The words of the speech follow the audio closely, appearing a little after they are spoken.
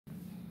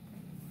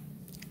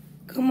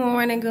Good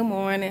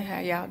morning.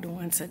 How y'all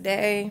doing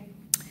today?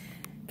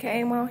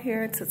 Came on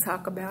here to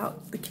talk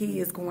about the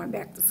kids going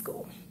back to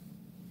school.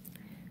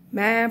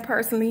 Mine,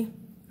 personally,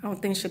 I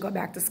don't think should go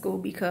back to school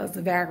because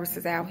the virus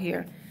is out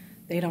here.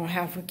 They don't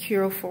have a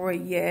cure for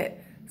it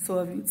yet.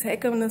 So if you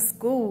take them to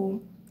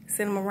school,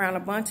 send them around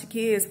a bunch of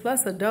kids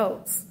plus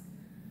adults,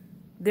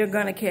 they're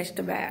going to catch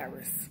the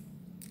virus.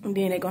 And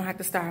then they're going to have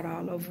to start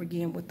all over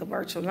again with the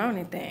virtual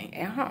learning thing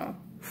at home.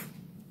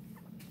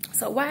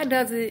 So why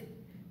does it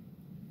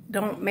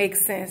don't make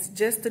sense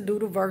just to do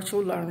the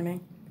virtual learning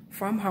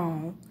from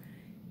home,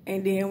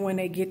 and then when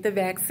they get the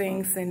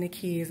vaccine, send the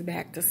kids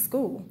back to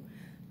school?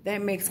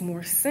 That makes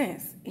more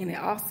sense. And it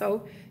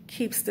also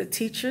keeps the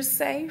teachers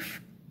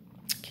safe,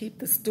 keep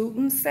the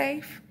students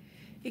safe.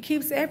 It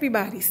keeps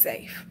everybody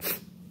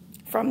safe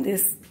from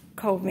this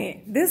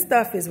COVID. This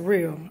stuff is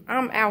real.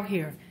 I'm out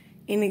here,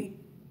 and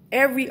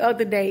every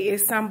other day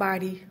is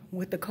somebody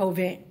with the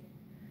COVID.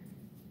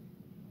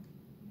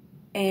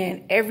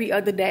 And every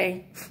other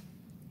day,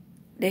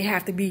 they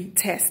have to be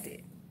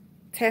tested.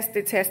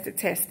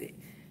 Tested.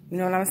 You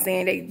know what I'm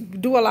saying? They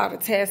do a lot of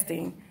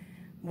testing.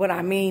 What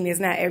I mean is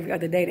not every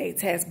other day they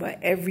test, but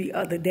every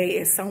other day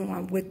is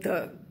someone with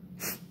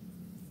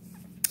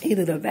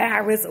either the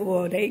virus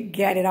or they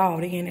got it all.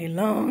 They in their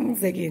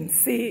lungs, they're getting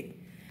sick.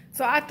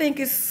 So I think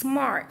it's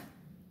smart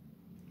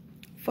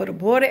for the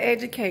Board of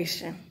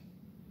Education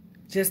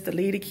just to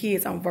leave the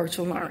kids on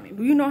virtual learning.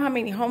 Do you know how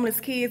many homeless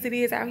kids it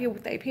is out here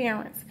with their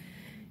parents?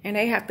 And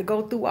they have to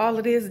go through all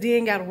of this,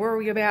 then got to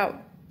worry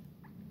about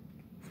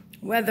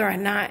whether or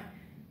not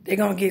they're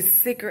going to get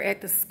sicker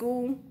at the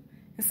school.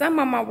 And some of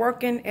them are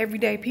working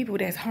everyday people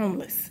that's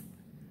homeless.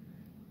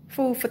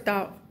 Food for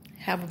thought.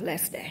 Have a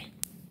blessed day.